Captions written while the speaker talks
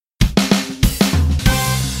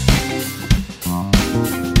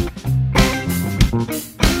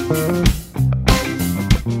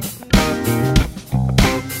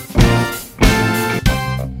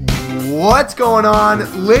What's going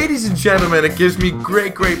on? Ladies and gentlemen, it gives me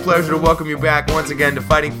great pleasure to welcome you back once again to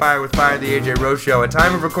Fighting Fire with Fire, the AJ Rose Show. At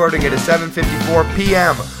time of recording, it is 7:54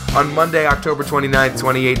 p.m. on Monday, October 29th,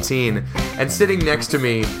 2018. And sitting next to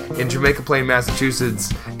me in Jamaica Plain,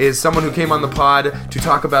 Massachusetts, is someone who came on the pod to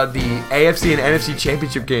talk about the AFC and NFC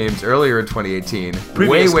championship games earlier in 2018.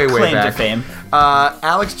 Previous way claim back. to fame.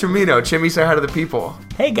 Alex Chimino. Chimmy, say hi to the people.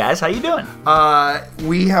 Hey guys, how you doing?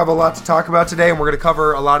 We have a lot to talk about today, and we're going to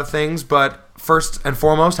cover a lot of things, but first and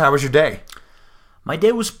foremost, how was your day? My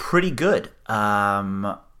day was pretty good.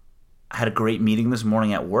 I had a great meeting this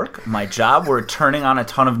morning at work. My job, we're turning on a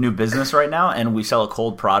ton of new business right now, and we sell a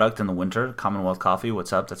cold product in the winter, Commonwealth Coffee.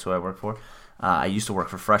 What's up? That's who I work for. I used to work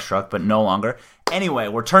for Fresh Truck, but no longer. Anyway,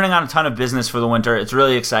 we're turning on a ton of business for the winter. It's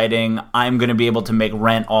really exciting. I'm going to be able to make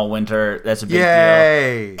rent all winter. That's a big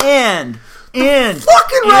deal. And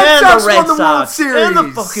fucking Red Sox won the World Series. And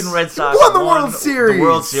the fucking Red Sox won the World Series. The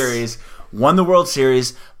World Series. Won the World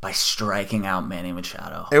Series by striking out Manny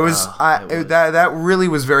Machado. It was, that really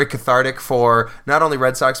was very cathartic for not only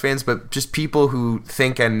Red Sox fans, but just people who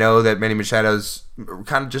think and know that Manny Machado's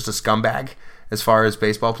kind of just a scumbag as far as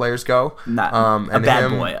baseball players go. A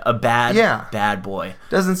bad boy.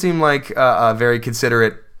 Doesn't seem like a very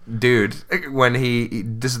considerate dude when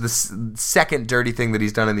this is the second dirty thing that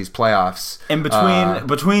he's done in these playoffs. And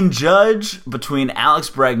between Judge, between Alex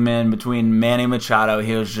Bregman, between Manny Machado,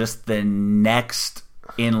 he was just the next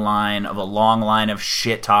in line of a long line of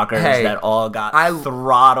shit talkers that all got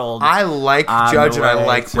throttled. I like Judge and I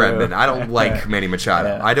like Bregman. I don't like Manny Machado.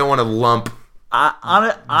 Yeah. I don't want to lump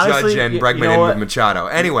honestly, Judge and Bregman in with Machado.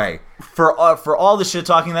 Anyway, for all the shit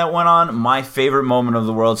talking that went on, my favorite moment of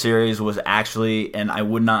the World Series was actually, and I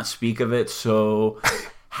would not speak of it so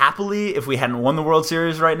happily if we hadn't won the World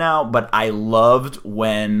Series right now, but I loved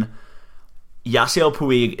when Yasiel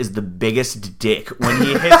Puig is the biggest dick. When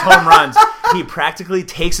he hits home runs, he practically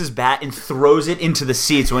takes his bat and throws it into the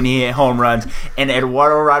seats when he hit home runs. And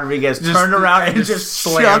Eduardo Rodriguez turned around and just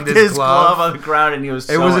slammed his glove on the ground, and he was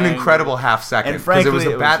so It was an angry. incredible half second. And frankly, it was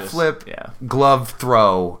a bat flip, glove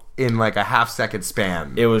throw in like a half second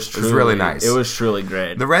span. It was really nice. It was truly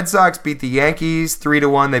great. The Red Sox beat the Yankees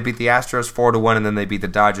 3-1. They beat the Astros 4-1, and then they beat the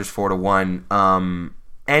Dodgers 4-1.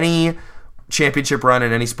 Any championship run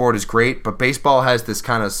in any sport is great, but baseball has this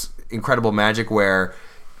kind of incredible magic where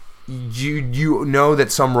you know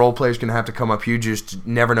that some role players going to have to come up. You just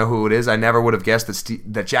never know who it is. I never would have guessed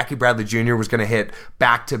that Jackie Bradley Jr. was going to hit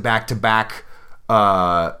back-to-back-to-back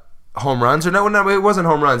home runs. Or no, it wasn't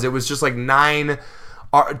home runs. It was just like 9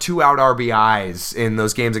 2-out RBIs in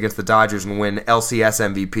those games against the Dodgers and win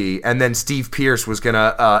LCS MVP. And then Steve Pearce was going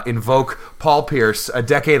to invoke Paul Pierce a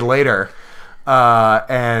decade later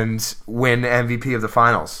and win MVP of the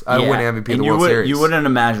finals. Win MVP of the World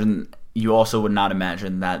Series. You also would not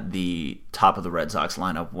imagine that the top of the Red Sox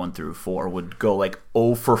lineup 1 through 4 would go like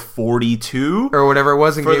 0 for 42 or whatever it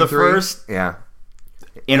was in for game the 3. First. Yeah.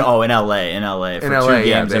 In LA for 2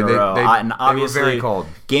 games in a row. And obviously, they were very cold.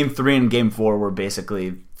 Game 3 and Game 4 were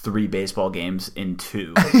basically 3 baseball games in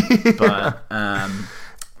 2. But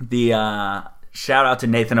shout out to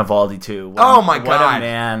Nathan Eovaldi too. My God! What a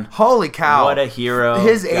man! Holy cow! What a hero!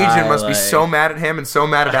 His agent must be so mad at him and so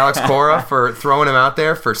mad at Alex Cora for throwing him out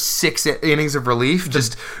there for 6 innings of relief,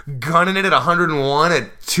 just gunning it at 101 at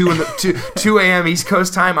 2 a.m. East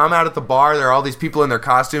Coast time. I'm out at the bar. There are all these people in their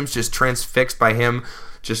costumes, just transfixed by him.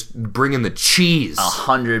 Just bringing the cheese.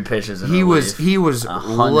 100 pitches in relief. He was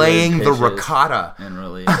laying the ricotta in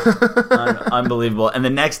relief. Unbelievable. And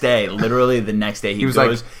the next day, literally the next day,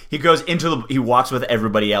 he walks with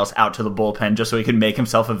everybody else out to the bullpen just so he can make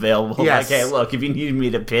himself available. Yes. Like, hey, look, if you need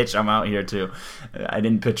me to pitch, I'm out here too. I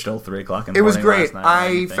didn't pitch till 3 o'clock in the morning. It was great. Last night,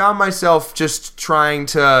 I found myself just trying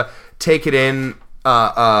to take it in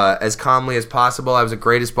as calmly as possible. I was at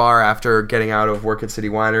Greatest Bar after getting out of work at City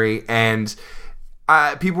Winery, and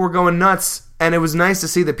people were going nuts, and it was nice to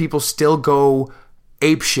see that people still go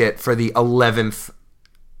apeshit for the 11th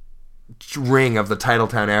ring of the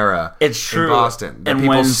Titletown era. It's true. In Boston. That and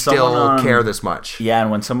people still care this much. Yeah, and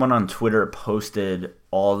when someone on Twitter posted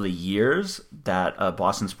all the years that a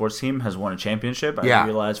Boston sports team has won a championship, I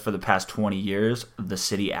realized for the past 20 years, the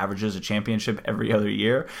city averages a championship every other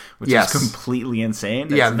year, which is completely insane.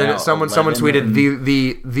 Someone tweeted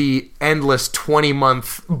the endless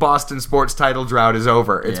 20-month Boston sports title drought is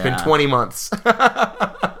over. It's been 20 months.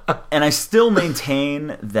 And I still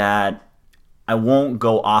maintain that I won't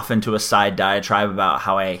go off into a side diatribe about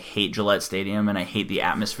how I hate Gillette Stadium and I hate the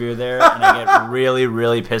atmosphere there, and I get really,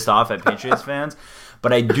 really pissed off at Patriots fans.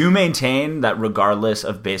 But I do maintain that regardless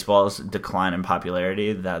of baseball's decline in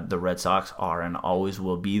popularity, that the Red Sox are and always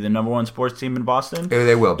will be the number one sports team in Boston.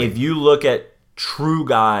 They will be. If you look at true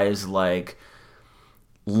guys like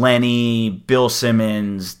Lenny, Bill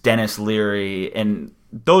Simmons, Dennis Leary, and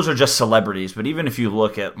those are just celebrities. But even if you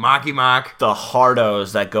look at Mocky Mock, the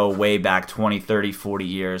hardos that go way back 20, 30, 40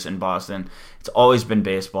 years in Boston, it's always been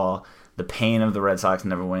baseball. The pain of the Red Sox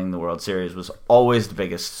never winning the World Series was always the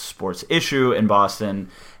biggest sports issue in Boston.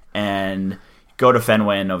 And go to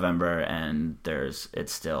Fenway in November, and it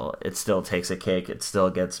still takes a cake. It still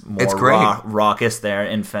gets more raucous there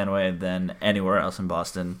in Fenway than anywhere else in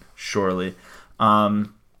Boston, surely.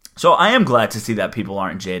 So I am glad to see that people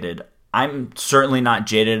aren't jaded. I'm certainly not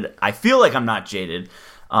jaded. I feel like I'm not jaded.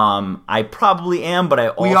 I probably am, but I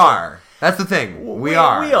also... We are. That's the thing. We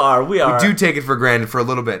are. We do take it for granted for a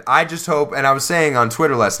little bit. I just hope, and I was saying on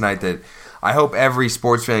Twitter last night that I hope every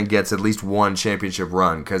sports fan gets at least one championship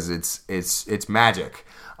run because it's magic.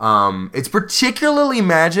 It's particularly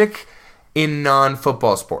magic in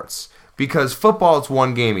non-football sports because football, it's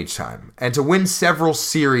one game each time. And to win several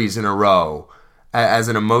series in a row as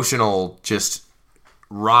an emotional just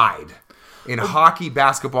ride in hockey,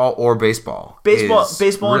 basketball, or baseball Baseball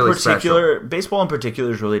really in particular, special. baseball in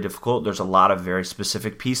particular is really difficult. There's a lot of very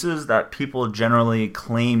specific pieces that people generally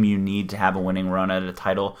claim you need to have a winning run at a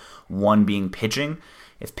title. One being pitching.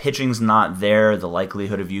 If pitching's not there, the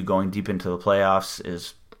likelihood of you going deep into the playoffs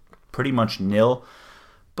is pretty much nil.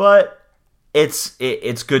 But it's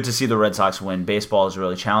good to see the Red Sox win. Baseball is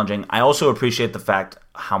really challenging. I also appreciate the fact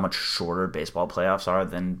how much shorter baseball playoffs are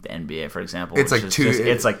than the NBA, for example. It's like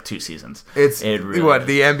two seasons. What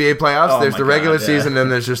the NBA playoffs? There's the regular season,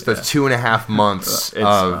 and there's just the 2.5 months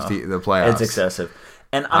of the playoffs. It's excessive.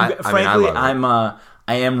 And I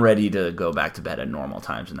am ready to go back to bed at normal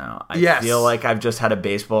times now. I feel like I've just had a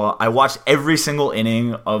baseball. I watched every single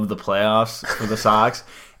inning of the playoffs for the Sox,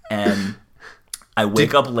 and I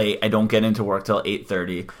wake up late. I don't get into work till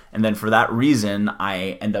 8:30, and then for that reason,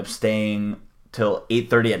 I end up staying till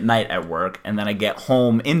 8:30 at night at work, and then I get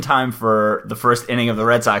home in time for the first inning of the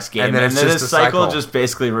Red Sox game, and then this cycle just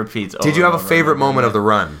basically repeats. Did you have a favorite moment of the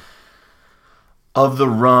run? Of the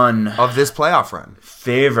run of this playoff run?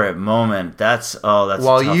 Favorite moment? That's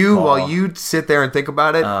while you sit there and think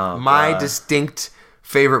about it. My distinct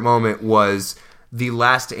favorite moment was the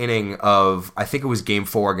last inning of, I think it was Game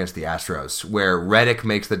 4 against the Astros, where Reddick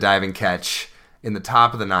makes the diving catch in the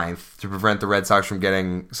top of the ninth to prevent the Red Sox from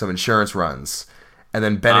getting some insurance runs. And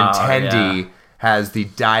then Benintendi has the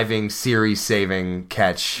diving series-saving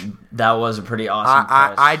catch. That was a pretty awesome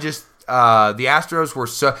catch. The Astros were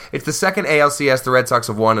so... It's the second ALCS the Red Sox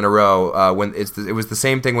have won in a row. It was the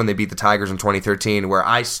same thing when they beat the Tigers in 2013, where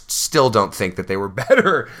I still don't think that they were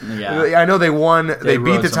better. Yeah. I know they won. They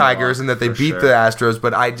beat the Tigers and that they beat the Astros,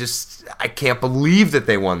 but I can't believe that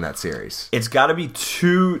they won that series. It's got to be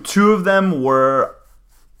two of them were...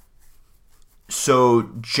 So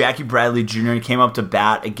Jackie Bradley Jr. came up to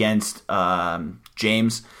bat against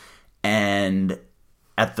James, and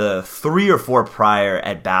at the 3 or 4 prior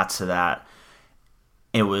at bats to that,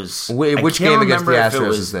 it was... Which game against the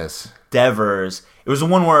Astros is this? Devers. It was the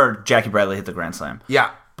one where Jackie Bradley hit the grand slam.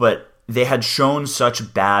 Yeah. But they had shown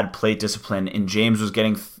such bad plate discipline, and James was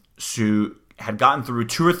had gotten through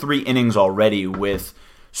 2 or 3 innings already with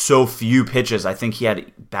so few pitches. I think he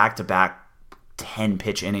had back-to-back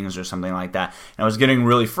 10-pitch innings or something like that. And I was getting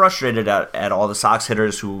really frustrated at all the Sox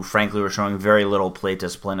hitters who, frankly, were showing very little plate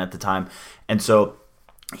discipline at the time. And so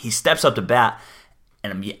he steps up to bat,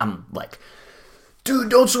 and I'm like, dude,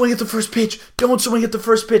 don't swing at the first pitch. Don't swing at the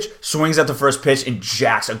first pitch. Swings at the first pitch and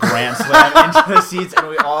jacks a grand slam into the seats, and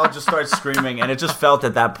we all just start screaming. And it just felt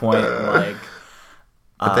at that point like...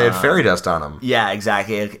 But they had fairy dust on them. Yeah,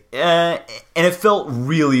 exactly. And it felt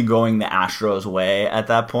really going the Astros' way at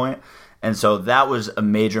that point. And so that was a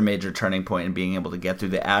major, major turning point in being able to get through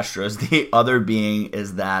the Astros. The other being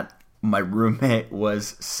is that my roommate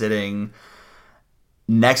was sitting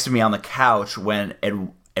next to me on the couch when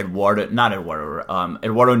Eduardo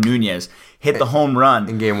Nunez hit the home run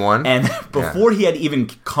in Game 1, and before he had even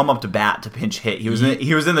come up to bat to pinch hit, he was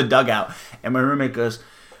in the dugout, and my roommate goes,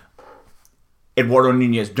 Eduardo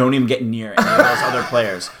Nunez, don't even get near any of those other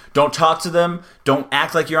players. Don't talk to them. Don't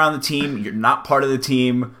act like you're on the team. You're not part of the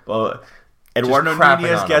team. Eduardo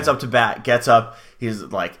Nunez gets up to bat. Gets up. He's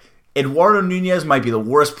like, Eduardo Nunez might be the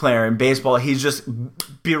worst player in baseball. He's just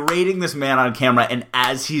berating this man on camera, and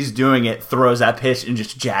as he's doing it, throws that pitch and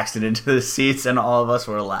just jacks it into the seats, and all of us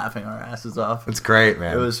were laughing our asses off. It's great,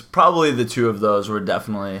 man. It was probably the two of those were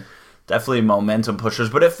definitely definitely momentum pushers,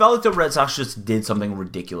 but it felt like the Red Sox just did something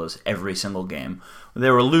ridiculous every single game.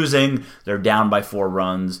 They were losing, they're down by 4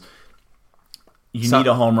 runs. You need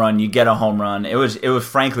a home run, you get a home run. It was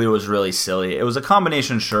frankly, it was really silly. It was a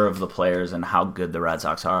combination, sure, of the players and how good the Red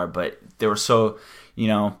Sox are, but they were so,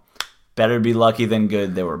 better to be lucky than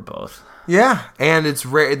good. They were both. Yeah, and it's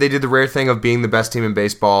rare. They did the rare thing of being the best team in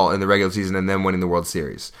baseball in the regular season and then winning the World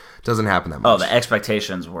Series. It doesn't happen that much. Oh, the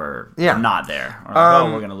expectations were not there. We're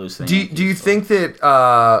going to lose things. Do you think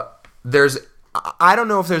that there's... I don't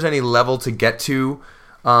know if there's any level to get to,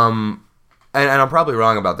 and I'm probably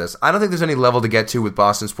wrong about this. I don't think there's any level to get to with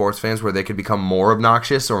Boston sports fans where they could become more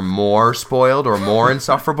obnoxious or more spoiled or more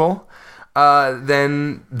insufferable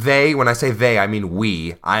than they, when I say they, I mean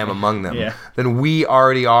we, I am among them, than we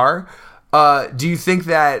already are. Do you think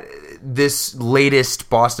that this latest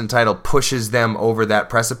Boston title pushes them over that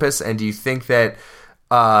precipice? And do you think that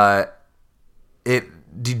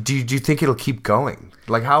do you think it'll keep going?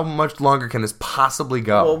 Like, how much longer can this possibly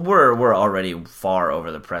go? Well, we're already far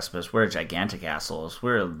over the precipice. We're gigantic assholes.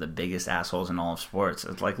 We're the biggest assholes in all of sports.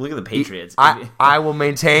 It's like, look at the Patriots. I will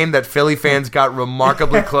maintain that Philly fans got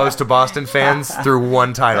remarkably close to Boston fans through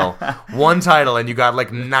one title. One title, and you got like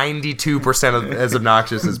 92% as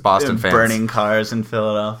obnoxious as Boston fans. Burning cars in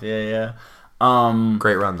Philadelphia,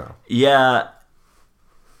 Great run, though. Yeah.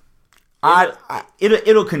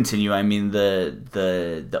 It'll continue. I mean,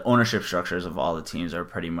 the ownership structures of all the teams are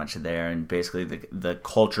pretty much there, and basically the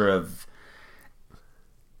culture of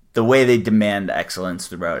the way they demand excellence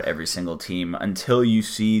throughout every single team. Until you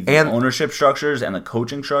see the ownership structures and the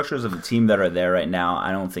coaching structures of the team that are there right now,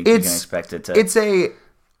 I don't think you can expect it to.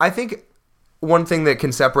 I think one thing that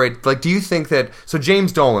can separate, like, do you think that, so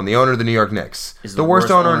James Dolan, the owner of the New York Knicks, is the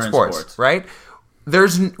worst owner in sports, right?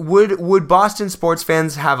 Would Boston sports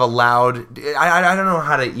fans have allowed? I don't know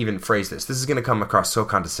how to even phrase this. This is going to come across so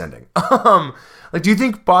condescending. Do you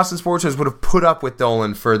think Boston sports fans would have put up with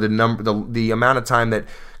Dolan for the amount of time that?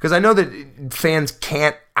 Because I know that fans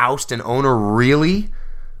can't oust an owner really,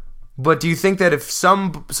 but do you think that if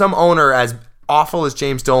some owner as awful as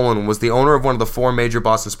James Dolan was the owner of one of the 4 major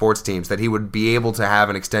Boston sports teams, that he would be able to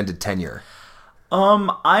have an extended tenure?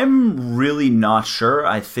 I'm really not sure.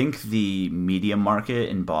 I think the media market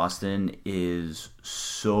in Boston is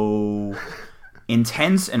so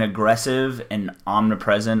intense and aggressive and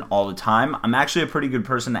omnipresent all the time. I'm actually a pretty good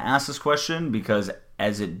person to ask this question because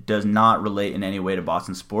as it does not relate in any way to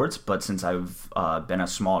Boston sports, but since I've been a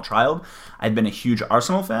small child, I've been a huge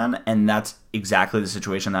Arsenal fan, and that's exactly the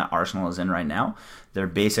situation that Arsenal is in right now. They're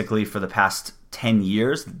basically, for the past 10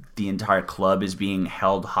 years, the entire club is being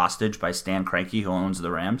held hostage by Stan Kroenke, who owns the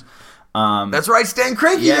Rams. That's right, Stan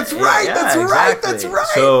Kroenke. That's right.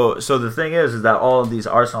 So the thing is that all of these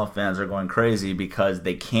Arsenal fans are going crazy because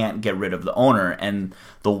they can't get rid of the owner. And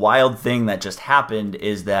the wild thing that just happened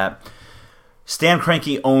is that Stan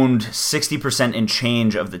Kroenke owned 60% in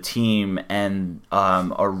change of the team, and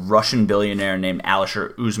a Russian billionaire named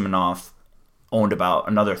Alisher Usmanov owned about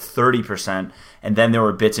another 30%, and then there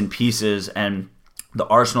were bits and pieces, and the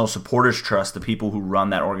Arsenal Supporters Trust, the people who run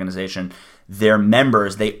that organization, their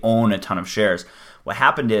members, they own a ton of shares. What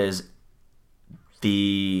happened is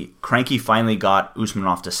the Kroenke finally got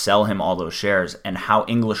Usmanov to sell him all those shares, and how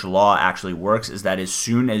English law actually works is that as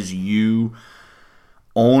soon as you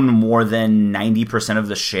own more than 90% of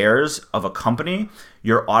the shares of a company,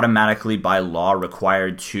 you're automatically by law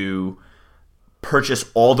required to purchase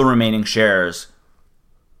all the remaining shares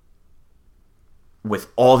with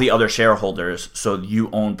all the other shareholders, so you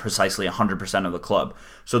own precisely 100% of the club.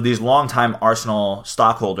 So these longtime Arsenal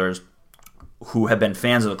stockholders who have been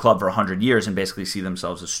fans of the club for 100 years and basically see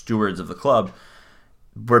themselves as stewards of the club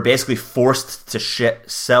were basically forced to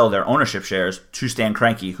sell their ownership shares to Stan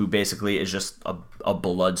Kroenke, who basically is just a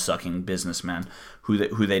blood-sucking businessman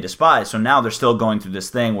who they despise. So now they're still going through this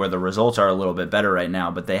thing where the results are a little bit better right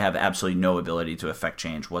now, but they have absolutely no ability to affect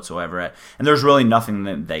change whatsoever. And there's really nothing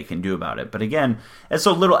that they can do about it. But again, it's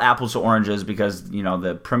so little apples to oranges because,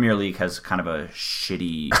 the Premier League has kind of a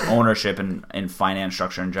shitty ownership and finance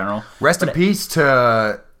structure in general. Rest in peace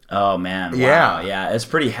to... Oh, man. Wow. Yeah, it's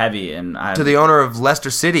pretty heavy. And to the owner of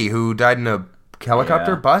Leicester City, who died in a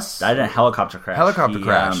helicopter bus? Died in a helicopter crash.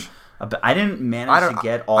 Crash. I didn't manage to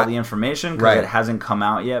get all the information because it hasn't come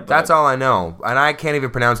out yet. But that's all I know. And I can't even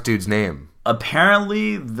pronounce dude's name.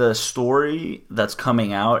 Apparently, the story that's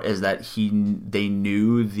coming out is that they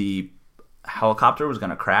knew the helicopter was going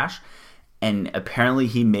to crash. And apparently,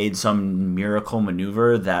 he made some miracle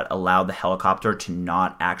maneuver that allowed the helicopter to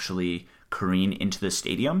not actually careen into the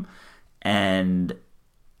stadium, and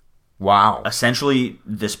wow, essentially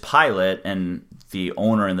this pilot and the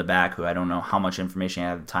owner in the back, who I don't know how much information he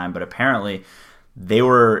had at the time, but apparently they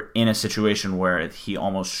were in a situation where he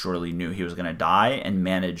almost surely knew he was going to die and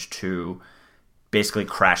managed to basically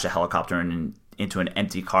crash the helicopter into an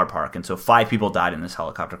empty car park. And so 5 people died in this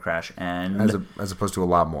helicopter crash, and as opposed to a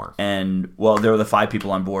lot more. And well, there were the 5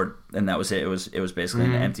 people on board, and that was it. It was basically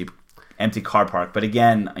an empty car park. But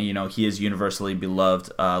again, he is universally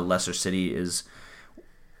beloved. Leicester City is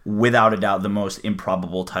without a doubt the most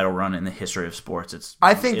improbable title run in the history of sports.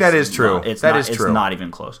 I think that is true. It's not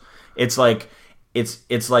even close. It's like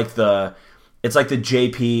the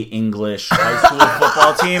JP English high school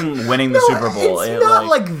football team winning the Super Bowl. It's not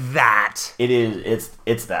like that. It is.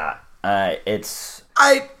 It's that. I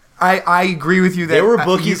agree with you. There were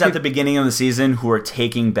bookies at the beginning of the season who were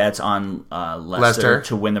taking bets on Leicester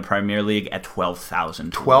to win the Premier League at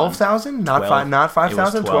 12,000. 12,000? Not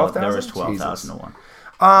 5,000. 12,000. There was 12,000 to 1.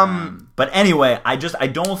 But anyway, I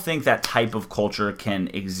don't think that type of culture can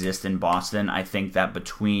exist in Boston. I think that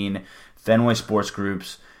between Fenway Sports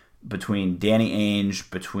Groups, between Danny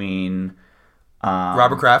Ainge, between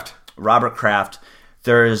Robert Kraft,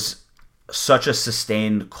 there's such a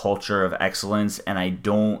sustained culture of excellence, and I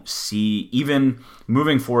don't see, even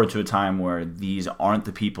moving forward to a time where these aren't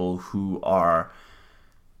the people who are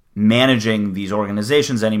managing these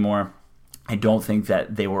organizations anymore, I don't think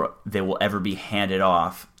that they will ever be handed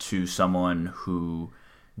off to someone who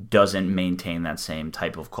doesn't maintain that same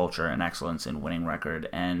type of culture and excellence and winning record.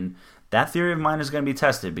 And that theory of mine is going to be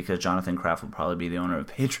tested because Jonathan Kraft will probably be the owner of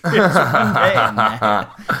Patriots one day. And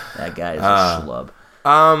that guy is a schlub.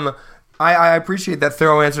 I appreciate that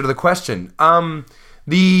thorough answer to the question.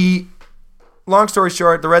 The long story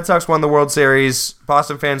short, the Red Sox won the World Series.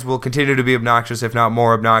 Boston fans will continue to be obnoxious, if not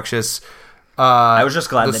more obnoxious. I was just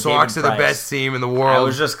glad that the Sox are the best team in the world. I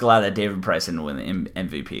was just glad that David Price didn't win the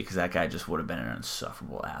MVP because that guy just would have been an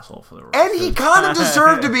insufferable asshole for the rest. And he kind of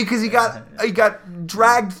deserved to be because he got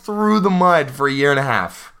dragged through the mud for a year and a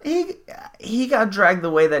half. He got dragged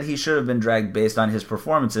the way that he should have been dragged based on his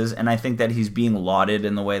performances, and I think that he's being lauded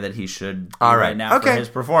in the way that he should be right now for his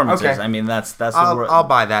performances. Okay. I mean, I'll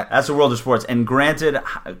buy that. That's the world of sports. And granted,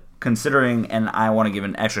 considering, and I want to give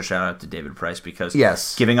an extra shout out to David Price because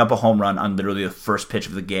giving up a home run on literally the first pitch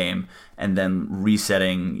of the game and then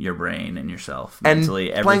resetting your brain and yourself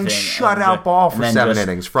mentally, and playing shutout ball for 7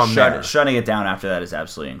 innings from there, shutting it down after that is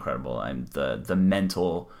absolutely incredible.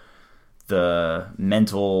 The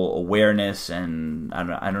mental awareness and I don't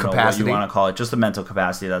know what you want to call it, just the mental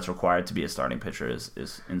capacity that's required to be a starting pitcher is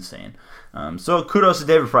insane. So kudos to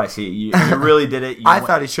David Price. You really did it. I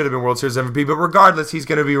thought he should have been World Series MVP, but regardless, he's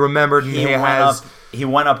going to be remembered. And he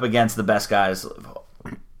went up against the best guys: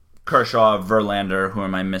 Kershaw, Verlander. Who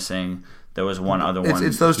am I missing? There was one other one.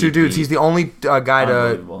 It's those two dudes. He's the only guy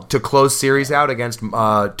to close series out against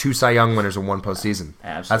 2 Cy Young winners in one postseason.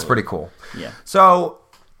 Absolutely. That's pretty cool. Yeah. So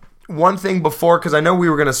one thing before, because I know we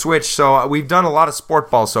were going to switch, so we've done a lot of sport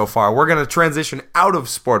ball so far. We're going to transition out of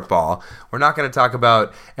sport ball. We're not going to talk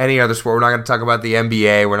about any other sport. We're not going to talk about the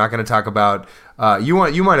NBA. We're not going to talk about you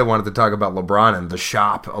might have wanted to talk about LeBron and the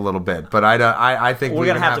shop a little bit, but I think we're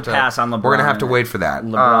going to have to pass on LeBron. We're going to have to wait for that.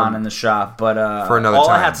 LeBron and the shop, but for another all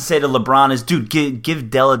time. I have to say to LeBron is, dude, give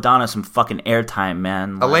Della Donna some fucking airtime,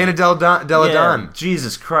 man. Elena Della Don.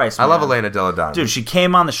 Jesus Christ, man. I love Elena Della Don. Dude, she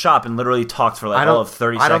came on the shop and literally talked for all of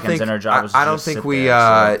 30 seconds, and her job was I don't think we,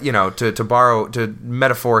 to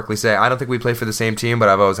metaphorically say, I don't think we play for the same team, but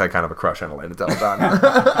I've always had kind of a crush on Elena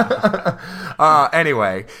Della Don.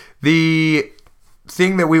 Anyway, the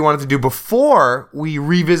thing that we wanted to do before we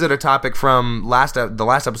revisit a topic from the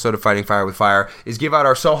last episode of Fighting Fire with Fire is give out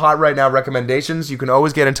our So Hot Right Now recommendations. You can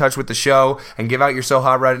always get in touch with the show and give out your So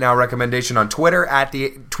Hot Right Now recommendation on Twitter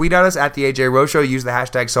tweet at us at the AJ Rose Show. Use the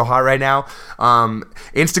hashtag So Hot Right Now.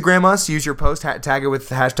 Instagram us. Use your post. Tag it with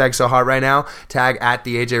the hashtag So Hot Right Now. Tag at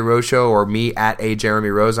the AJ Rose Show or me at A Jeremy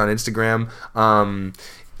Rose on Instagram.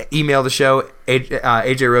 Email the show,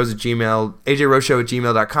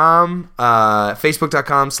 ajrose@gmail.com,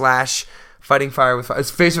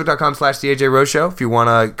 facebook.com/fightingfirewithfire, facebook.com/the AJ Rose Show. If you want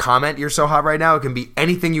to comment, you're so hot right now. It can be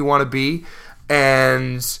anything you want to be,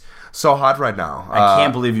 and so hot right now. I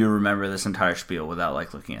can't believe you remember this entire spiel without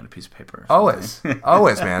looking at a piece of paper. Always,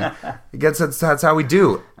 man. That's how we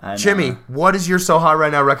do. Jimmy, what is your so hot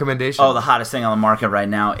right now recommendation? Oh, the hottest thing on the market right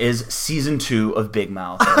now is season 2 of Big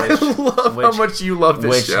Mouth. I love how much you love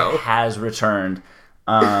this show. Which has returned.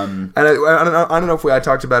 And I don't know if I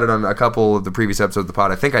talked about it on a couple of the previous episodes of the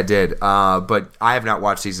pod. I think I did, but I have not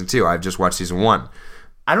watched season 2. I've just watched season 1.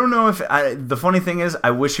 I don't know if the funny thing is,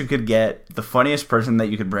 I wish you could get the funniest person that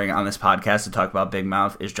you could bring on this podcast to talk about Big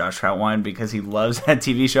Mouth is Josh Troutwine, because he loves that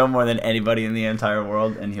TV show more than anybody in the entire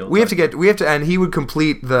world, and we have to, and he would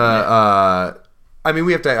complete the. I mean,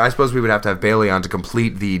 I suppose we would have to have Bailey on to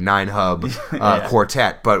complete the 9-hub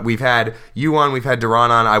quartet, but we've had you on, we've had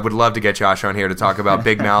Duran on. I would love to get Josh on here to talk about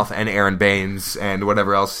Big Mouth and Aaron Baines and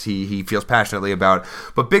whatever else he feels passionately about.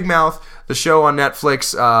 But Big Mouth, the show on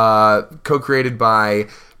Netflix, co-created by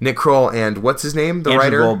Nick Kroll and what's his name? The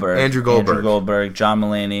writer? Andrew Goldberg. John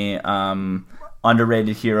Mulaney,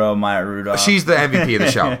 underrated hero, Maya Rudolph. She's the MVP of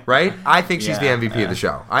the show, right? I think she's the MVP of the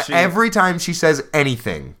show. Every time she says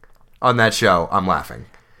anything on that show, I'm laughing.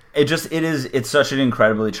 It's such an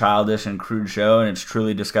incredibly childish and crude show, and it's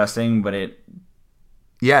truly disgusting, but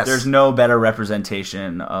there's no better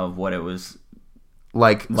representation of what it was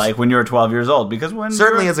like when you were 12 years old, because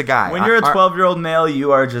as a guy, when you're a 12-year-old male,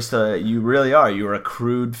 you are just you're a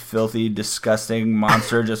crude, filthy, disgusting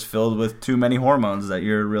monster just filled with too many hormones that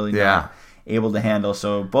you're really not able to handle.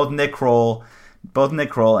 So both Nick Kroll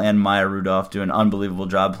and Maya Rudolph do an unbelievable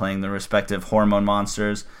job playing the respective hormone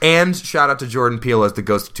monsters. And shout out to Jordan Peele as the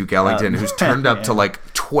ghost of Duke Ellington, who's turned up to like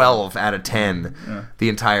 12 out of 10 the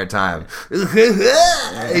entire time.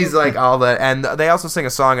 He's like all that. And they also sing a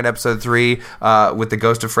song in episode 3 with the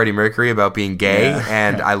ghost of Freddie Mercury about being gay,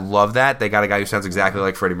 and I love that. They got a guy who sounds exactly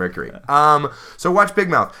like Freddie Mercury. So watch Big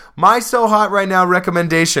Mouth. My So Hot Right Now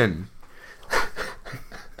recommendation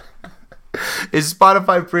is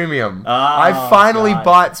Spotify Premium. I finally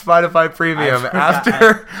bought Spotify Premium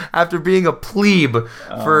after being a plebe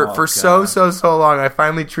for so long. I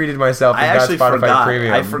finally treated myself and got Spotify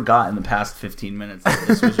Premium. I forgot in the past 15 minutes that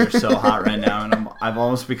this was your So Hot Right Now, and I've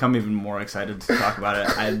almost become even more excited to talk about it.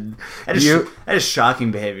 That is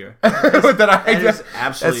shocking behavior.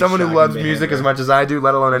 As someone who loves music as much as I do,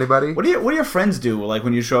 let alone anybody. What do your friends do? Like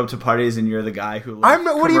when you show up to parties and you're the guy who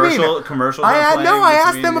what do you mean? Commercials. I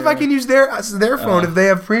asked them if I can use their phone if they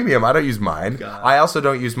have premium. I don't use mine. God. I also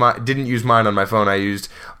didn't use mine on my phone. I used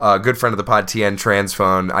a good friend of the pod, Tien Tran's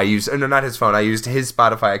phone. Not his phone. I used his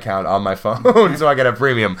Spotify account on my phone so I could have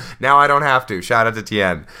premium. Now I don't have to. Shout out to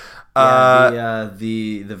Tien.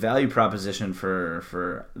 The value proposition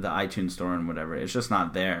for the iTunes store and whatever, it's just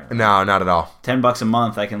not there. No, not at all. $10 a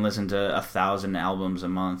month, I can listen to 1,000 albums a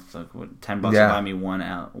month. Like $10 to buy me one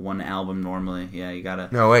album normally. Yeah, you gotta.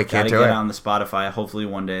 No way, can't do it. Get on the Spotify. Hopefully,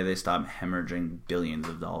 one day they stop hemorrhaging billions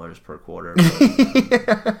of dollars per quarter.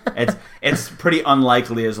 It's pretty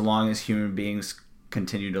unlikely as long as human beings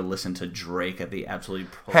continue to listen to Drake at the absolutely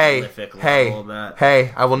prolific level of that.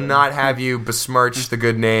 Hey, I will not have you besmirch the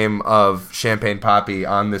good name of Champagne Poppy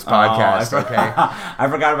on this podcast, okay? I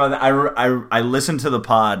forgot about that. I listened to the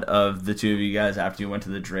pod of the two of you guys after you went to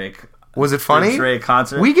the Drake. Was it funny? Drake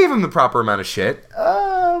concert. We gave him the proper amount of shit.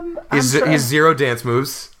 His zero dance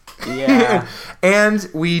moves. Yeah. And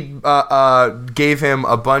we gave him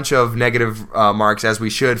a bunch of negative marks, as we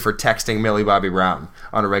should, for texting Millie Bobby Brown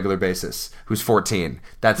on a regular basis, who's 14.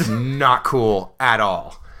 That's not cool at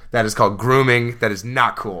all. That is called grooming. That is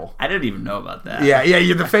not cool. I didn't even know about that. Yeah.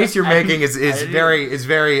 The face you're making is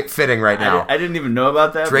very fitting right now. I didn't even know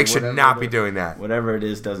about that. Drake should not be doing that. Whatever it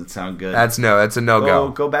is doesn't sound good. That's a no-go.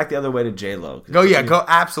 Go back the other way to J-Lo. Go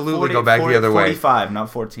back the other way. 45,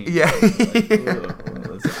 not 14. Yeah.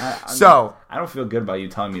 I don't feel good about you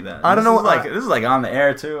telling me that. I don't know. This is like on the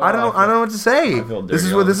air too. I don't know what to say. I feel dirty.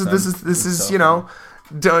 This is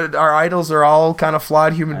our idols are all kind of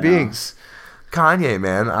flawed human beings. Kanye,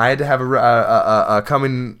 man, I had to have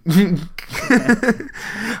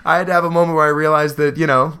I had to have a moment where I realized that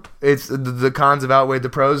it's the cons have outweighed the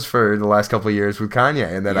pros for the last couple of years with Kanye,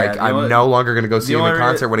 and that I'm no longer going to go see him in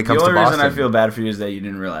concert when he comes to Boston. The only reason I feel bad for you is that you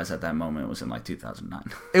didn't realize at that moment it was in like 2009.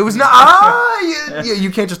 It was not.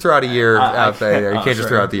 You can't just throw out a year out there. You can't just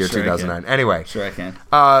throw out the year 2009. Anyway, sure I can.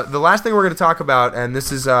 The last thing we're going to talk about, and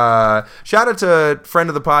this is shout out to a friend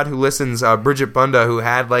of the pod who listens, Bridget Bunda, who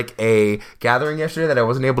had like a gathering yesterday that I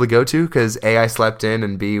wasn't able to go to because A, I slept in,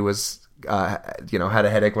 and B, was had a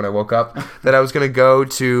headache when I woke up, that I was going to go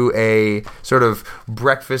to a sort of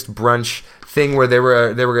breakfast brunch thing where they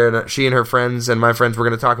were going to, she and her friends and my friends were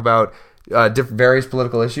going to talk about various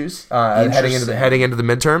political issues heading into the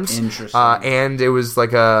midterms. Interesting. And it was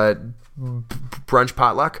like a brunch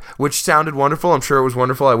potluck, which sounded wonderful. I'm sure it was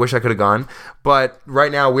wonderful. I wish I could have gone. But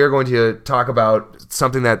right now we're going to talk about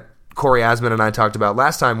something that Corey Asman and I talked about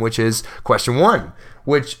last time, which is question 1,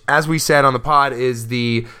 which, as we said on the pod, is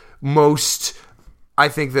the most, I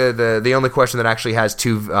think, the only question that actually has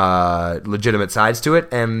two legitimate sides to it.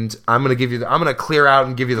 And I'm going to clear out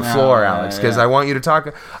and give you the floor, Alex, because I want you to talk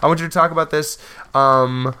about this,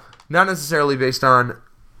 not necessarily based on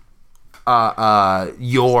we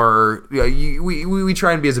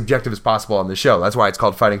try and be as objective as possible on the show. That's why it's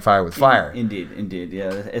called Fighting Fire with Fire. Indeed.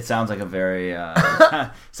 Yeah, it sounds like a very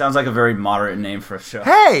moderate name for a show.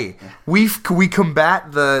 Hey, we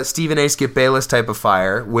combat the Stephen A. Skip Bayless type of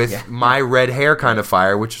fire with my red hair kind of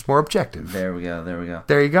fire, which is more objective. There we go.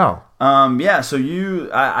 There you go. So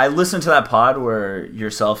I listened to that pod where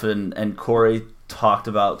yourself and Corey talked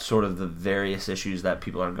about sort of the various issues that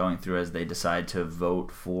people are going through as they decide to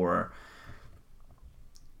vote for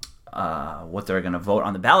what they're going to vote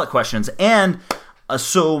on the ballot questions. And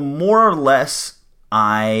so more or less,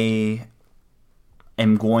 I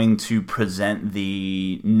am going to present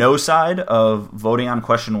the no side of voting on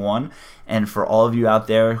question 1. And for all of you out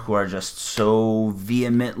there who are just so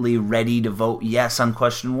vehemently ready to vote yes on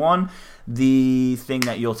question 1, the thing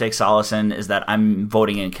that you'll take solace in is that I'm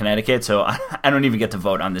voting in Connecticut, so I don't even get to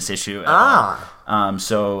vote on this issue.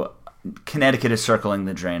 So Connecticut is circling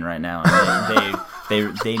the drain right now.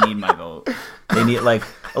 They need my vote. They need, like,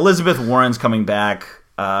 Elizabeth Warren's coming back.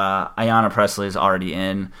 Ayanna Pressley is already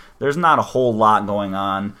in. There's not a whole lot going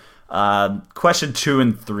on. Question 2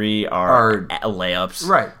 and 3 are layups.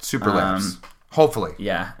 Right, super layups. Hopefully.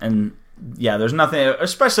 Yeah, and there's nothing,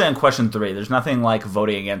 especially on question 3, there's nothing like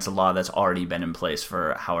voting against a law that's already been in place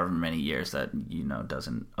for however many years that,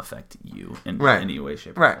 doesn't affect you in any way,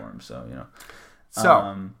 shape, or form. So,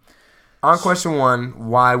 So, on question 1,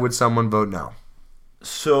 why would someone vote no?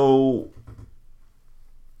 So,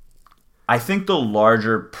 I think the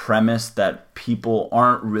larger premise that people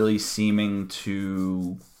aren't really seeming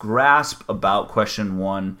to grasp about question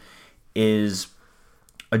 1 is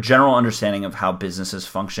a general understanding of how businesses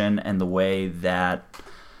function and the way that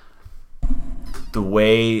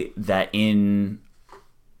in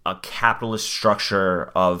a capitalist structure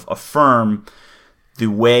of a firm, the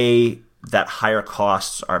way that higher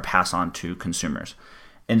costs are passed on to consumers.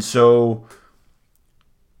 And so,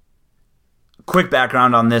 quick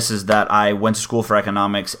background on this is that I went to school for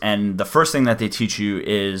economics, and the first thing that they teach you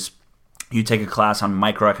is you take a class on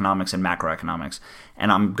microeconomics and macroeconomics.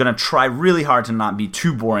 And I'm going to try really hard to not be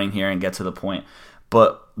too boring here and get to the point.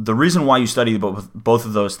 But the reason why you study both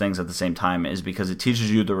of those things at the same time is because it teaches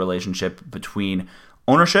you the relationship between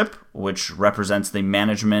ownership, which represents the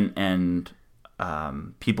management and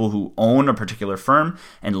people who own a particular firm,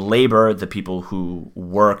 and labor, the people who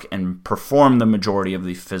work and perform the majority of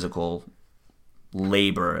the physical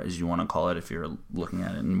labor, as you want to call it if you're looking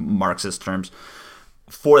at it in Marxist terms,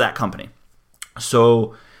 for that company.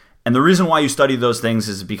 So, and the reason why you study those things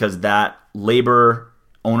is because that labor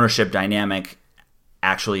ownership dynamic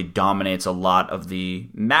actually dominates a lot of the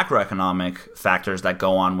macroeconomic factors that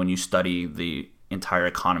go on when you study the entire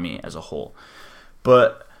economy as a whole.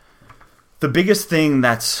 But the biggest thing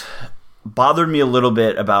that's bothered me a little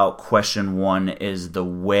bit about question 1 is the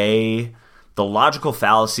logical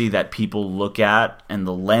fallacy that people look at and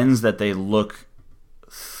the lens that they look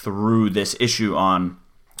through this issue on.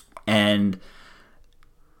 And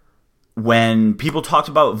when people talked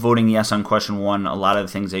about voting yes on question 1, a lot of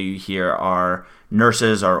the things that you hear are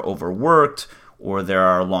nurses are overworked, or there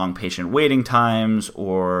are long patient waiting times,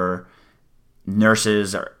 or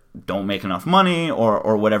nurses don't make enough money,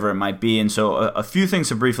 or whatever it might be. And so a few things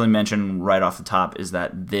to briefly mention right off the top is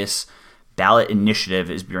that this ballot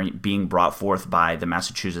initiative is being brought forth by the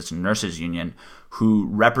Massachusetts Nurses Union, who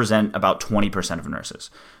represent about 20% of nurses.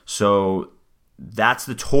 So that's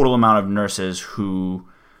the total amount of nurses who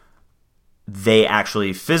they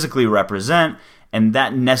actually physically represent, and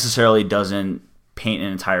that necessarily doesn't paint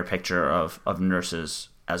an entire picture of nurses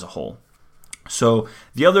as a whole. So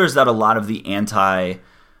the other is that a lot of the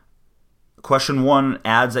question 1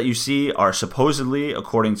 ads that you see are supposedly,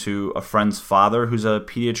 according to a friend's father who's a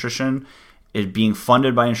pediatrician, is being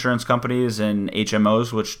funded by insurance companies and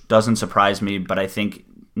HMOs, which doesn't surprise me, but I think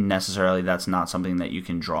necessarily that's not something that you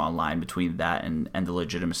can draw a line between that and the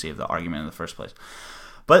legitimacy of the argument in the first place.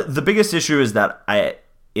 But the biggest issue is that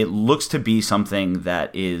it looks to be something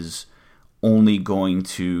that is only going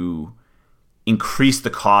to increase the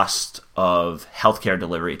cost of healthcare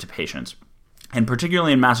delivery to patients. And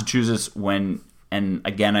particularly in Massachusetts, and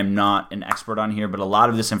again, I'm not an expert on here, but a lot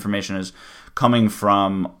of this information is coming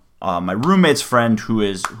from my roommate's friend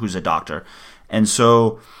who's a doctor. And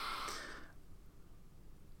so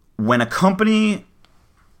when a company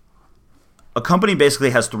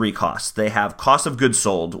basically has 3 costs. They have cost of goods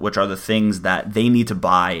sold, which are the things that they need to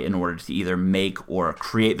buy in order to either make or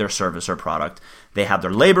create their service or product. They have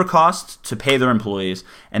their labor costs to pay their employees,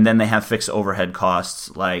 and then they have fixed overhead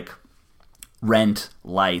costs like rent,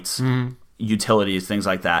 lights, utilities, things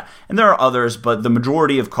like that. And there are others, but the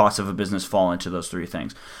majority of costs of a business fall into those 3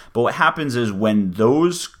 things. But what happens is when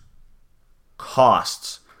those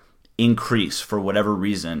costs increase for whatever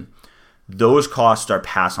reason, those costs are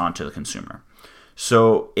passed on to the consumer.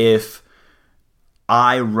 So if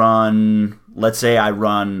let's say I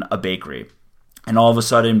run a bakery, and all of a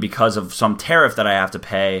sudden, because of some tariff that I have to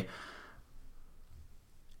pay,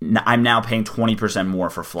 I'm now paying 20% more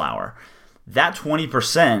for flour. That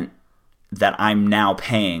 20% that I'm now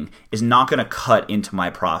paying is not going to cut into my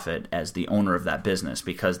profit as the owner of that business,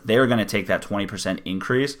 because they're going to take that 20%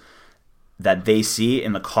 increase that they see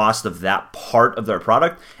in the cost of that part of their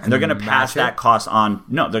product, and they're going to pass that cost on.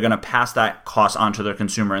 No, they're going to pass that cost on to their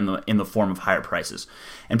consumer in the form of higher prices.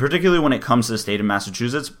 And particularly when it comes to the state of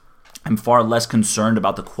Massachusetts, I'm far less concerned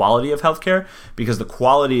about the quality of healthcare, because the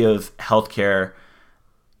quality of healthcare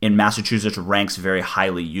in Massachusetts ranks very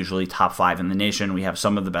highly, usually top 5 in the nation. We have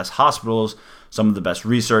some of the best hospitals, some of the best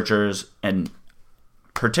researchers, and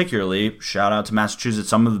particularly, shout out to Massachusetts,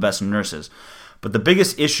 some of the best nurses. But the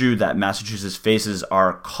biggest issue that Massachusetts faces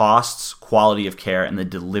are costs, quality of care, and the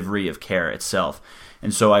delivery of care itself.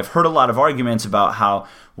 And so I've heard a lot of arguments about how,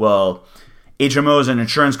 well, HMOs and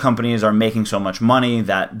insurance companies are making so much money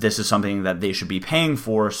that this is something that they should be paying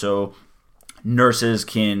for, so nurses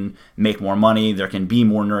can make more money, there can be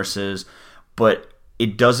more nurses, but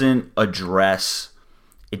it doesn't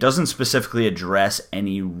specifically address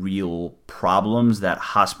any real problems that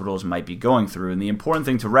hospitals might be going through. And the important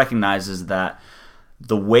thing to recognize is that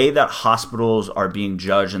the way that hospitals are being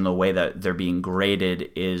judged and the way that they're being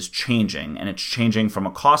graded is changing, and it's changing from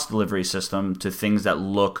a cost delivery system to things that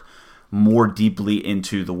look more deeply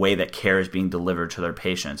into the way that care is being delivered to their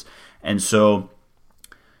patients. And so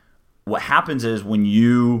what happens is, when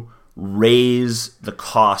you raise the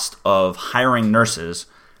cost of hiring nurses,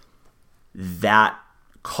 that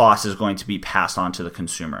cost is going to be passed on to the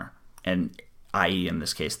consumer, and i.e. in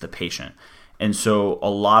this case, the patient. And so a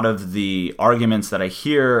lot of the arguments that I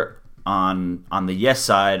hear on the yes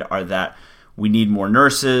side are that we need more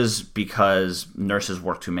nurses because nurses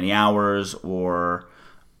work too many hours, or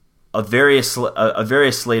a various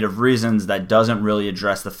slate of reasons that doesn't really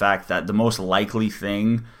address the fact that the most likely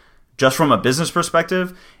thing, just from a business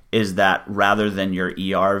perspective, is that rather than your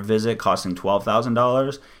ER visit costing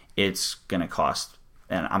 $12,000, it's going to cost,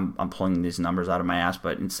 and I'm pulling these numbers out of my ass,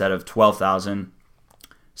 but instead of $12,000,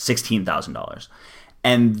 $16,000.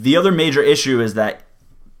 And the other major issue is that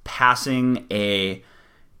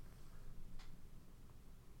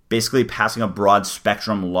basically passing a broad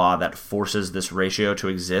spectrum law that forces this ratio to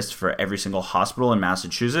exist for every single hospital in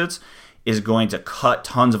Massachusetts is going to cut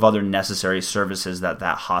tons of other necessary services that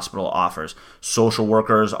hospital offers. Social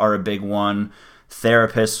workers are a big one.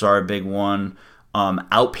 Therapists are a big one.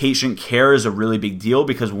 Outpatient care is a really big deal,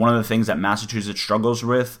 because one of the things that Massachusetts struggles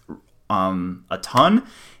with a ton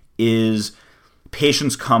is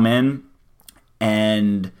patients come in,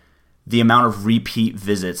 and the amount of repeat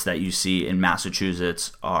visits that you see in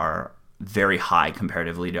Massachusetts are very high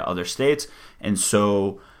comparatively to other states. And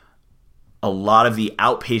so a lot of the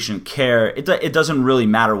outpatient care, it doesn't really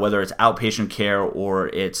matter whether it's outpatient care or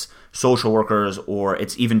it's social workers or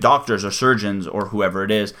it's even doctors or surgeons or whoever it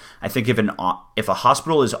is. I think if a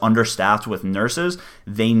hospital is understaffed with nurses,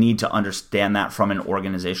 they need to understand that from an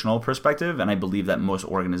organizational perspective, and I believe that most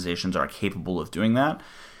organizations are capable of doing that.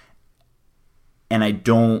 And I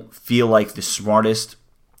don't feel like the smartest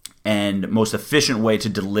and most efficient way to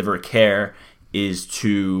deliver care is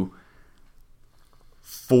to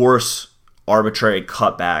force arbitrary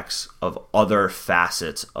cutbacks of other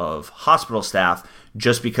facets of hospital staff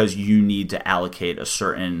just because you need to allocate a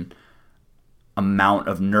certain amount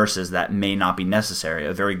of nurses that may not be necessary.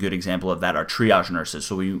 A very good example of that are triage nurses.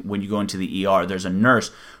 So when you go into the ER, there's a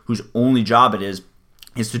nurse whose only job it is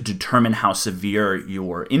to determine how severe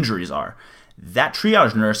your injuries are. That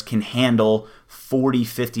triage nurse can handle 40,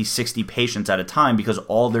 50, 60 patients at a time, because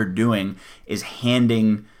all they're doing is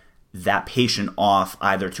handing that patient off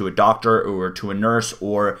either to a doctor or to a nurse,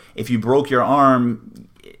 or if you broke your arm,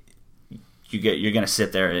 you're going to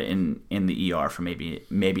sit there in the ER for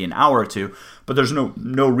maybe an hour or two, but there's no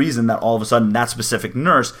reason that all of a sudden that specific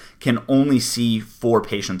nurse can only see 4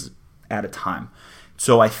 patients at a time.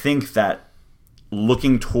 So I think that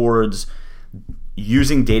looking towards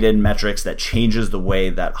using data and metrics that changes the way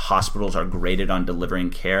that hospitals are graded on delivering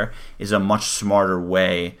care is a much smarter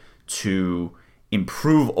way to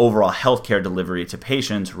improve overall healthcare delivery to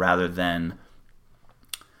patients, rather than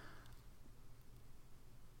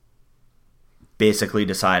basically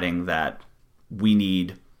deciding that we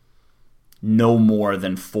need no more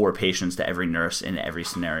than 4 patients to every nurse in every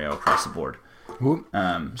scenario across the board.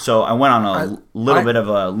 So I went on a little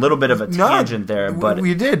bit of a tangent there, but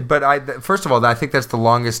we did. But first of all, I think that's the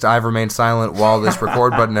longest I've remained silent while this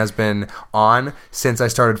record button has been on since I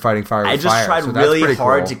started fighting fire. I just tried really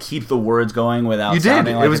hard to keep the words going without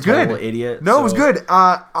sounding like a total idiot. No, it was good.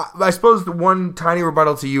 I suppose the one tiny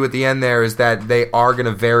rebuttal to you at the end there is that they are going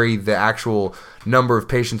to vary the actual number of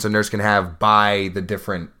patients a nurse can have by the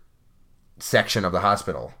different section of the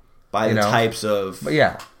hospital. By the types of...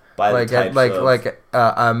 Yeah.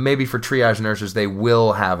 Maybe for triage nurses, they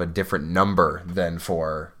will have a different number than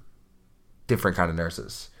for different kind of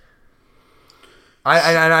nurses.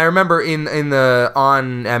 I remember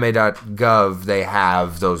on ma.gov they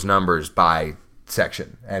have those numbers by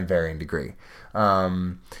section and varying degree.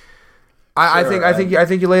 I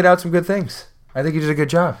think you laid out some good things. I think you did a good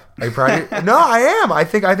job. Are you proud? No, I am. I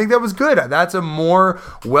think that was good. That's a more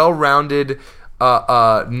well-rounded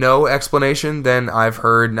no explanation than I've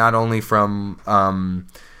heard, not only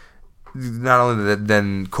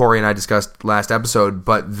than Corey and I discussed last episode,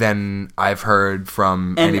 but then I've heard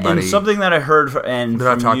from anybody. And something that I heard that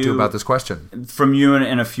I've talked to about this question from you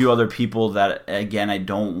and a few other people that, again, I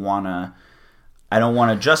don't want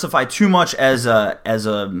to justify too much as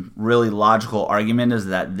a really logical argument, is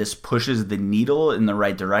that this pushes the needle in the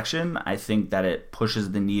right direction. I think that it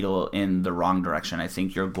pushes the needle in the wrong direction. I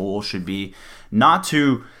think your goal should be not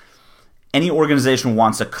to... Any organization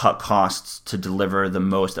wants to cut costs to deliver the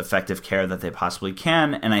most effective care that they possibly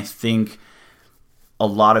can, and I think a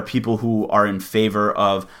lot of people who are in favor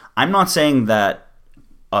of... I'm not saying that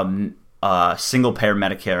single-payer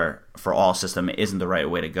Medicare for all system isn't the right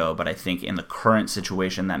way to go, but I think in the current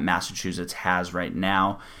situation that Massachusetts has right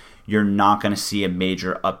now, you're not going to see a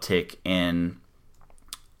major uptick in...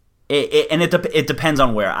 It depends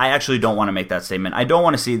on where. I actually don't want to make that statement. I don't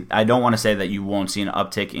want to say that you won't see an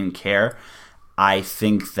uptick in care. I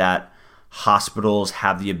think that hospitals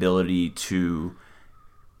have the ability to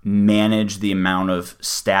manage the amount of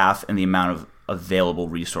staff and the amount of available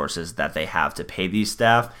resources that they have to pay these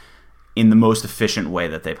staff in the most efficient way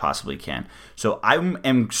that they possibly can. So I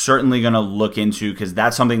am certainly going to look into, because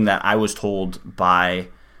that's something that I was told by...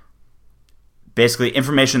 basically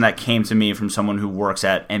information that came to me from someone who works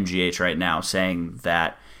at MGH right now, saying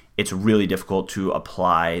that it's really difficult to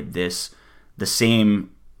apply the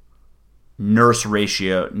same nurse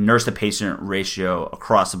to patient ratio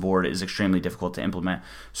across the board is extremely difficult to implement.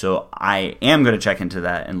 So I am going to check into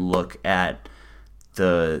that and look at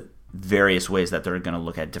the various ways that they're going to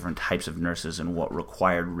look at different types of nurses and what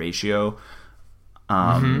required ratio,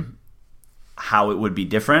 how it would be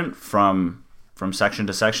different from section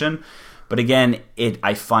to section. But again, I'm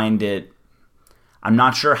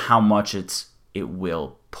not sure how much it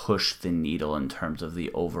will push the needle in terms of the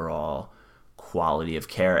overall quality of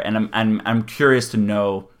care. And I'm curious to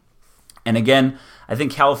know. And again, I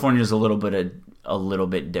think California is a little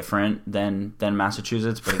bit different than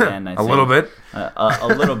Massachusetts. But again, I think little bit, a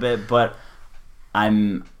little bit. But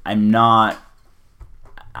I'm not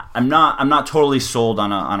totally sold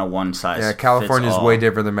on a one size. Yeah, California is way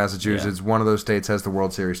different than Massachusetts. Yeah. One of those states has the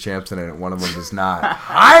World Series champs in it, and one of them does not.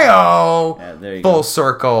 Hi-oh! Yeah, there you Full go.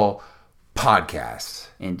 Circle podcast.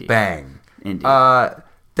 Indeed. Bang. Indeed.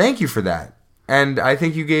 Thank you for that. And I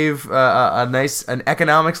think you gave an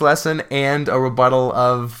economics lesson and a rebuttal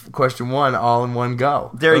of question one all in one go.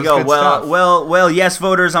 There you go. Well, yes,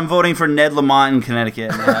 voters, I'm voting for Ned Lamont in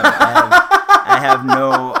Connecticut. I have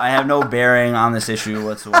no bearing on this issue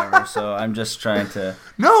whatsoever, so I'm just trying to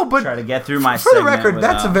try to get through my for the record,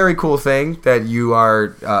 that's a very cool thing that you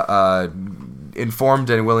are informed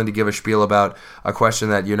and willing to give a spiel about a question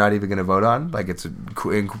that you're not even going to vote on. Like, it's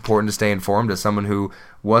important to stay informed as someone who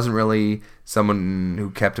wasn't really someone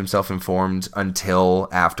who kept himself informed until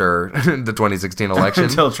after the 2016 election.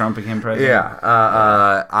 Until Trump became president.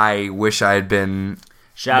 Yeah. I wish I had been...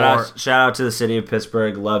 Shout out to the city of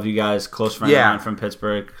Pittsburgh. Love you guys. Close friend of mine from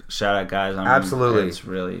Pittsburgh. Shout out, guys. Absolutely. It's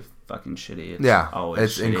really fucking shitty. It's always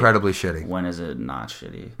it's shitty. Incredibly shitty. When is it not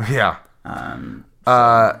shitty? Yeah.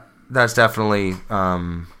 That's definitely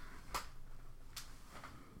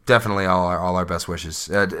all our best wishes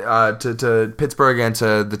to Pittsburgh and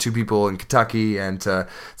to the two people in Kentucky. And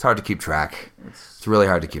it's hard to keep track. It's really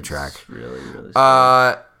hard to keep track. It's really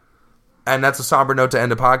and that's a somber note to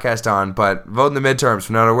end a podcast on, but vote in the midterms,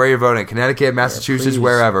 no matter where you're voting. Connecticut, Massachusetts,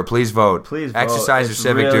 wherever. Please vote. Please exercise your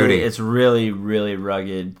civic duty. It's really, really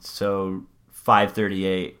rugged. So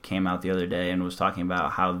 538 came out the other day and was talking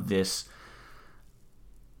about how this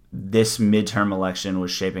midterm election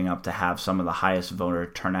was shaping up to have some of the highest voter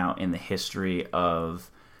turnout in the history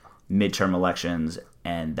of midterm elections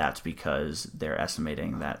and that's because they're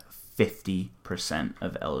estimating that 50%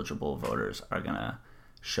 of eligible voters are going to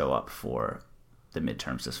show up for the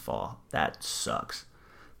midterms this fall. That sucks.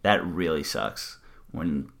 That really sucks.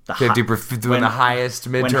 When the 50% when the highest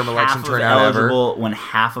midterm election turnout ever. When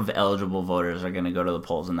half of eligible voters are going to go to the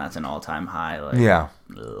polls, and that's an all-time high. Like, yeah.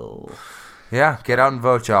 Ugh. Yeah, get out and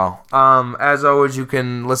vote, y'all. As always, you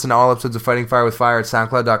can listen to all episodes of Fighting Fire with Fire at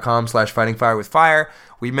soundcloud.com/fightingfirewithfire.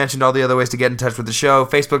 We mentioned all the other ways to get in touch with the show.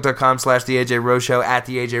 Facebook.com/The AJ Rose Show, at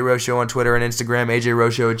The AJ Rose Show on Twitter and Instagram,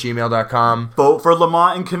 AJRoseShow@gmail.com. Vote for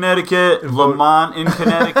Lamont in Connecticut. Lamont in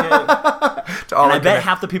Connecticut. And I bet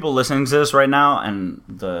half the people listening to this right now and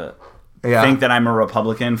think that I'm a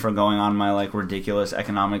Republican for going on my like ridiculous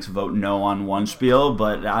economics vote no on one spiel,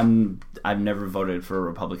 but I've never voted for a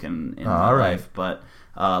Republican in my life. But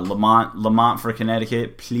Lamont for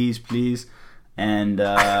Connecticut, please. And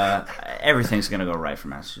everything's gonna go right for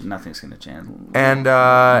Massachusetts. Nothing's gonna change. And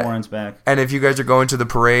Warren's back. And if you guys are going to the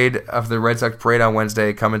parade of the Red Sox parade on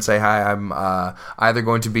Wednesday, come and say hi. I'm either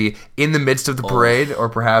going to be in the midst of the parade or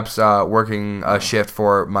perhaps working a shift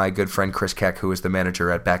for my good friend Chris Keck, who is the manager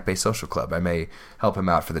at Back Bay Social Club. I may help him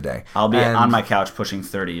out for the day. I'll be on my couch pushing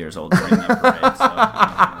 30 years old during that parade.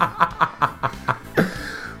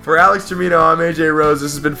 For Alex Tremino, I'm AJ Rose.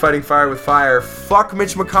 This has been Fighting Fire with Fire. Fuck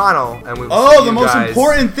Mitch McConnell. And the most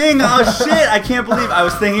important thing. Oh, shit. I can't believe I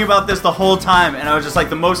was thinking about this the whole time. And I was just like,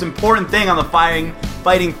 the most important thing on the Fighting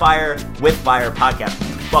Fire with Fire podcast.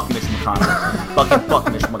 Fuck Mitch McConnell.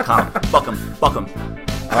 Fuck Mitch McConnell. Fuck him.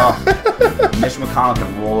 Oh, Mitch McConnell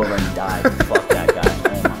can roll over and die. Fuck that guy.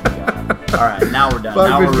 Oh, my God. All right, now we're done. Fuck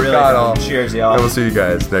now Mitch we're really McConnell. done. Cheers, y'all. And we'll see you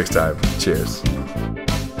guys next time. Cheers.